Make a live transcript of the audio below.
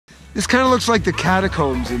This kind of looks like the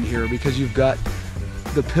catacombs in here because you've got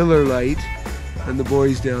the pillar light and the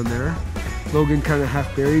boys down there. Logan kind of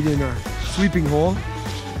half buried in a sleeping hole.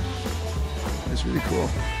 That's really cool.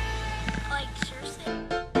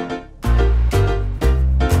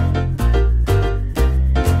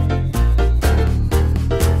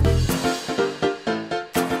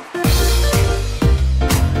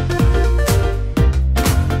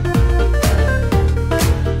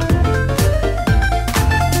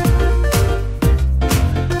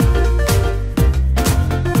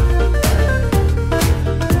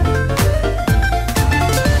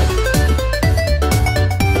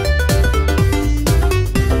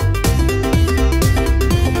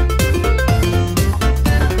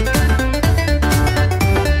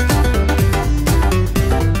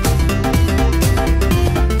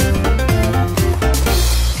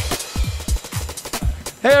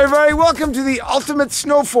 Hey everybody, welcome to the Ultimate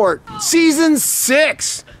Snow Fort, Season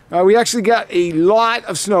 6. We actually got a lot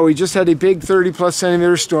of snow. We just had a big 30+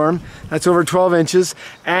 centimeter storm. That's over 12 inches.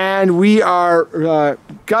 And we are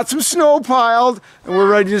got some snow piled and we're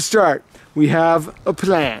ready to start. We have a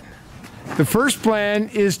plan. The first plan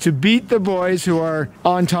is to beat the boys who are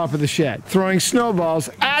on top of the shed, throwing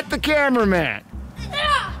snowballs at the cameraman.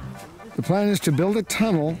 The plan is to build a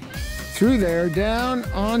tunnel through there, down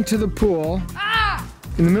onto the pool.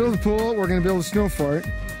 In the middle of the pool, we're going to build a snow fort,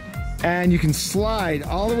 and you can slide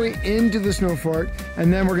all the way into the snow fort,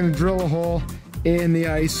 and then we're going to drill a hole in the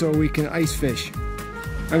ice so we can ice fish.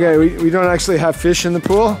 Okay, we don't actually have fish in the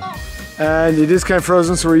pool, and it is kind of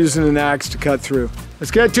frozen, so we're using an axe to cut through.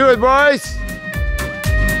 Let's get to it, boys!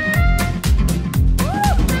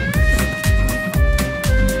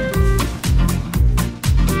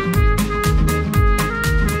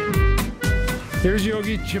 Here's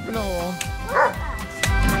Yogi chipping a hole.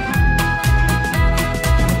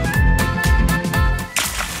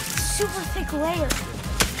 Super thick layer.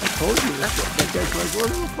 I told you that guy's like, we're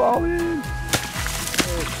gonna fall in.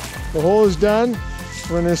 The hole is done.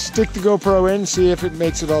 We're gonna stick the GoPro in and see if it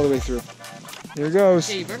makes it all the way through. Here it goes.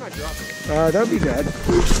 Hey, you better not drop it. That'd be bad.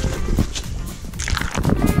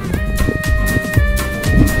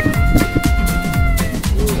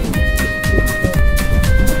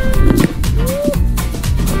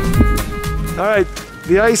 All right,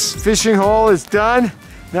 the ice fishing hole is done.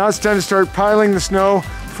 Now it's time to start piling the snow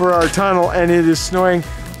for our tunnel, and it is snowing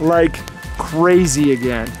like crazy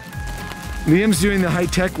again. Liam's doing the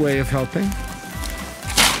high-tech way of helping.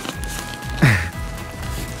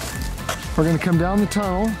 We're gonna come down the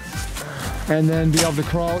tunnel and then be able to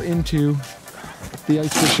crawl into the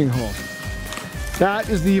ice fishing hole. That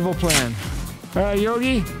is the evil plan. All right,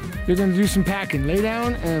 Yogi, you're gonna do some packing. Lay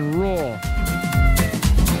down and roll.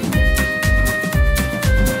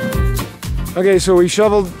 Okay, so we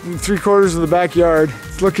shoveled 3/4 of the backyard.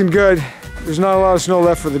 It's looking good. There's not a lot of snow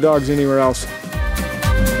left for the dogs anywhere else.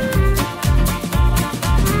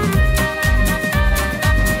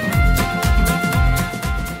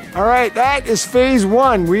 All right, that is phase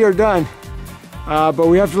 1. We are done. But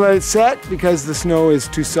we have to let it set because the snow is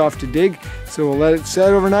too soft to dig. So we'll let it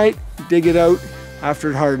set overnight, dig it out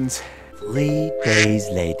after it hardens. 3 days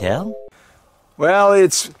later. Well,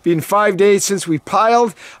 it's been 5 days since we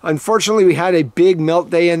piled. Unfortunately, we had a big melt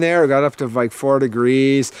day in there. It got up to like 4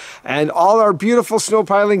 degrees. And all our beautiful snow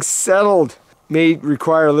piling settled. May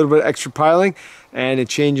require a little bit of extra piling and a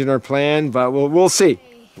change in our plan, but we'll see.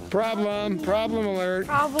 Problem alert.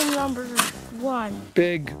 Problem number 1.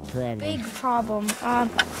 Big problem. Big problem.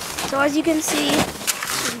 So as you can see,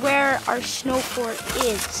 this is where our snow fort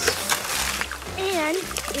is. And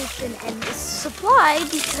it's an endless supply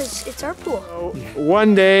because it's our pool.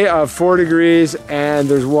 One day of 4 degrees and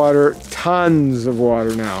there's water, tons of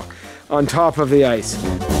water now on top of the ice.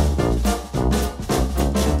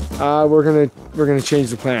 We're gonna change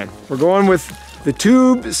the plan. We're going with the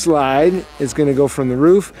tube slide. It's gonna go from the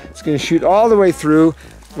roof. It's gonna shoot all the way through.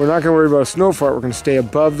 We're not gonna worry about a snow fort. We're gonna stay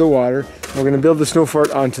above the water. We're gonna build the snow fort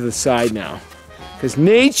onto the side now because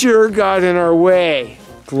nature got in our way.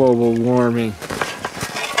 Global warming.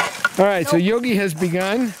 All right, so Yogi has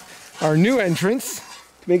begun our new entrance.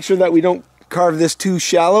 To make sure that we don't carve this too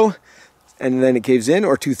shallow and then it caves in,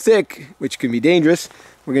 or too thick, which can be dangerous,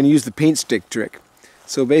 we're gonna use the paint stick trick.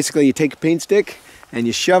 So basically you take a paint stick and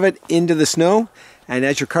you shove it into the snow, and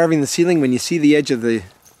as you're carving the ceiling, when you see the edge of the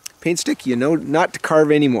paint stick, you know not to carve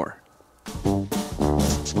anymore.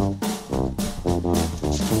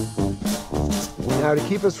 Now to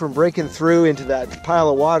keep us from breaking through into that pile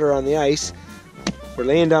of water on the ice, we're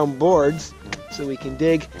laying down boards so we can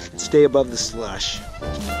dig and stay above the slush.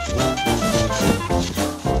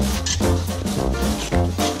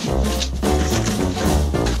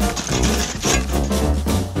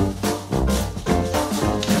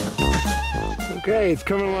 Okay, it's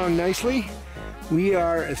coming along nicely. We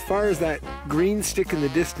are as far as that green stick in the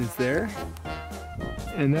distance there.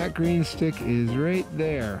 And that green stick is right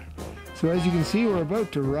there. So as you can see, we're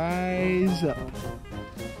about to rise up. I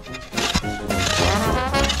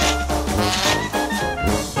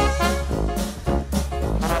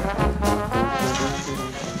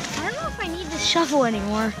don't know if I need this shovel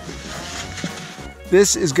anymore.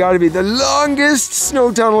 This has got to be the longest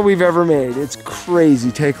snow tunnel we've ever made. It's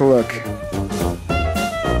crazy. Take a look.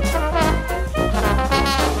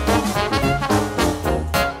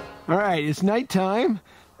 All right, it's nighttime,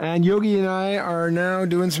 and Yogi and I are now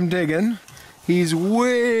doing some digging. He's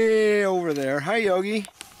way over there. Hi, Yogi.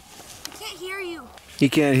 I can't hear you. He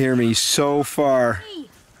can't hear me. He's so far.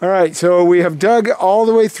 All right, so we have dug all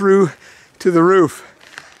the way through to the roof,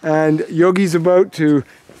 and Yogi's about to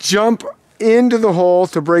jump into the hole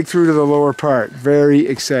to break through to the lower part. Very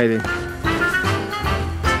exciting.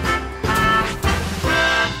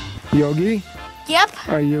 Yogi? Yep.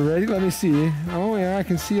 Are you ready? Let me see. Oh yeah, I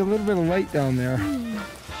can see a little bit of light down there.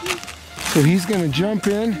 So he's gonna jump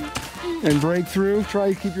in and break through.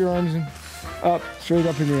 Try to keep your arms up, straight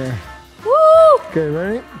up in the air. Woo! Okay,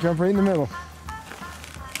 ready? Jump right in the middle.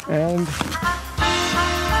 And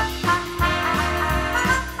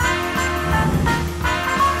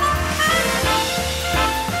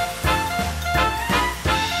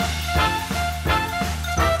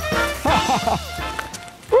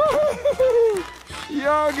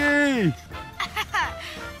Yogi!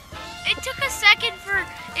 It took a second for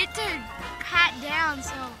it to pat down,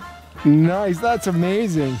 so Nice, that's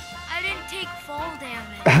amazing. I didn't take fall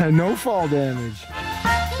damage. No fall damage.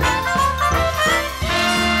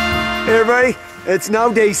 Hey everybody, it's now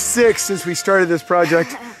day 6 since we started this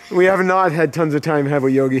project. We have not had tons of time, have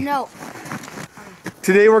we, Yogi? No.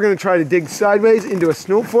 Today we're going to try to dig sideways into a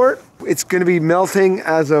snow fort. It's going to be melting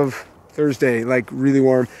as of Thursday, like really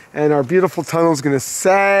warm, and our beautiful tunnel is going to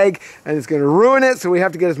sag and it's going to ruin it, so we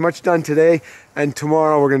have to get as much done today, and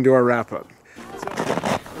tomorrow we're going to do our wrap up.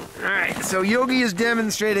 All right, so Yogi is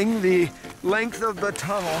demonstrating the length of the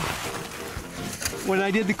tunnel. When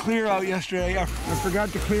I did the clear out yesterday, I forgot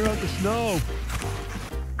to clear out the snow.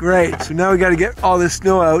 Great, so now we got to get all this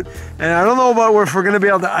snow out, and I don't know about if we're going to be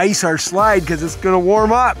able to ice our slide because it's going to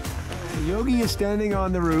warm up. Yogi is standing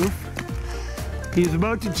on the roof. He's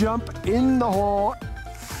about to jump in the hole.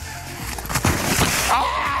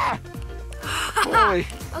 Ah! Holy.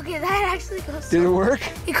 Okay, that actually goes. Did it work?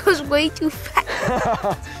 It goes way too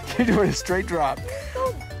fast. You're doing a straight drop.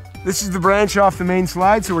 This is the branch off the main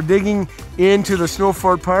slide, so we're digging into the snow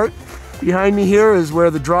fort part. Behind me here is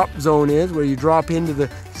where the drop zone is, where you drop into the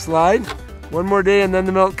slide. One more day and then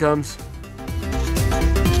the melt comes.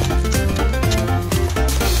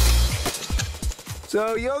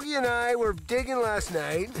 So Yogi and I were digging last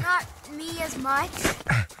night. Not me as much.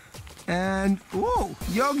 And, whoa,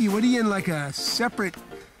 Yogi, what are you in, like a separate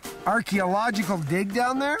archaeological dig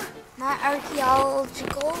down there? Not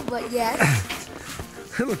archaeological, but yes.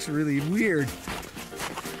 It looks really weird.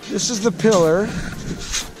 This is the pillar.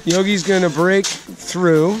 Yogi's gonna break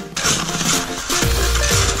through.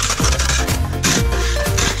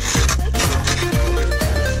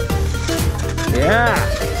 Yeah,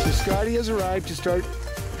 so Scotty has arrived to start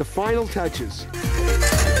the final touches.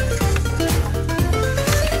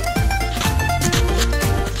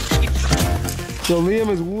 So Liam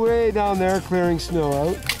is way down there clearing snow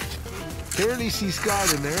out. Barely see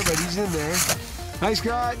Scott in there, but he's in there. Hi,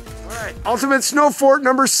 Scott. All right, Ultimate Snow Fort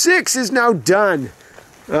number 6 is now done.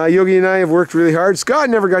 Yogi and I have worked really hard. Scott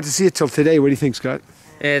never got to see it till today. What do you think, Scott?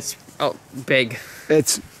 It's big.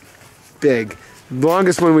 It's big. The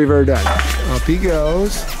longest one we've ever done. Up he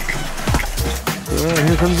goes. All right,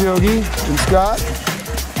 here comes Yogi and Scott.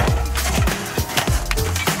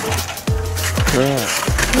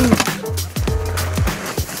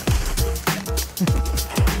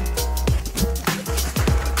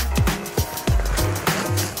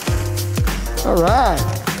 All right.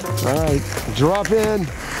 All right, drop in.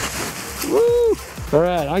 Woo! All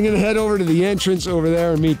right, I'm gonna head over to the entrance over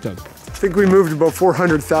there and meet them. I think we moved about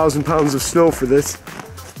 400,000 pounds of snow for this.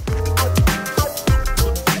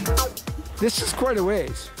 This is quite a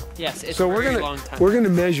ways. Yes, it's So a very long time. we're gonna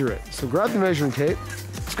measure it. So grab the measuring tape.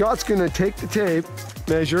 Scott's gonna take the tape,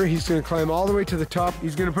 measure. He's gonna climb all the way to the top.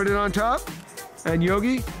 He's gonna put it on top. And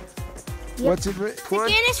Yogi, what's it? The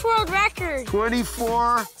Guinness World Record.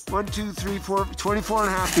 24, 1, 2, 3, 4, 24 and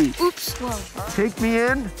a half feet. Oops, whoa. Take me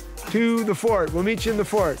in to the fort. We'll meet you in the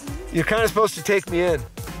fort. You're kind of supposed to take me in.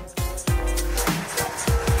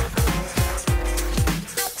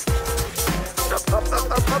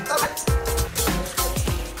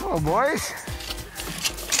 Hello, boys.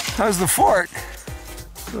 How's the fort?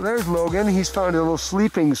 So there's Logan. He's found a little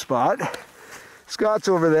sleeping spot. Scott's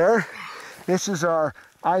over there. This is our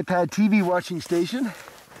iPad TV watching station.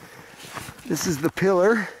 This is the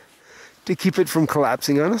pillar to keep it from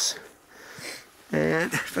collapsing on us.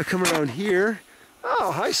 And if I come around here,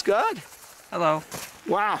 oh, hi Scott. Hello.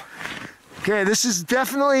 Wow. Okay, this is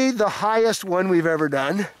definitely the highest one we've ever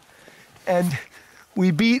done. And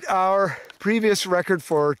we beat our previous record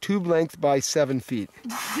for tube length by 7 feet.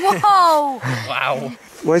 Whoa! Wow.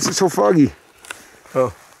 Why is it so foggy?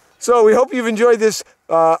 Oh. So we hope you've enjoyed this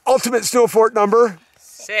ultimate snow fort number.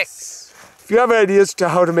 6. If you have ideas to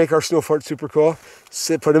how to make our snow fort super cool,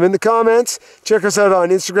 put them in the comments. Check us out on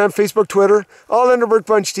Instagram, Facebook, Twitter, all under Burke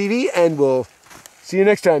Bunch TV, and we'll see you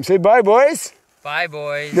next time. Say bye, boys. Bye,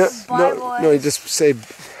 boys. No, Bye, no, boys. no, you just say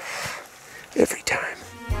every time.